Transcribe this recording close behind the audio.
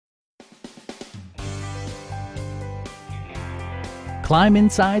Climb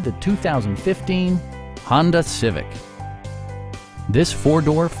inside the 2015 Honda Civic. This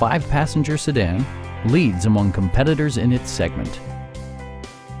four-door, five-passenger sedan leads among competitors in its segment.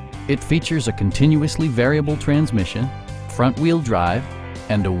 It features a continuously variable transmission, front-wheel drive,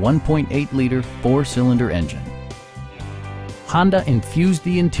 and a 1.8-liter four-cylinder engine. Honda infused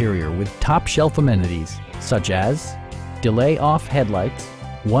the interior with top-shelf amenities such as delay-off headlights,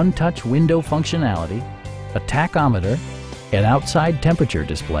 one-touch window functionality, a tachometer, an outside temperature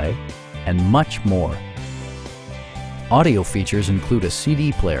display, and much more. Audio features include a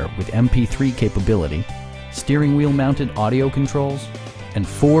CD player with MP3 capability, steering wheel mounted audio controls, and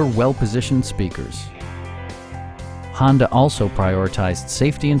 4 well-positioned speakers. Honda also prioritized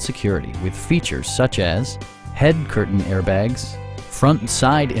safety and security with features such as head curtain airbags, front and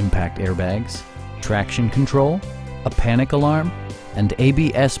side impact airbags, traction control, a panic alarm, and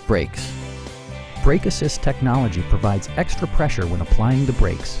ABS brakes. Brake Assist technology provides extra pressure when applying the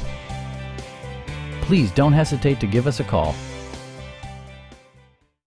brakes. Please don't hesitate to give us a call.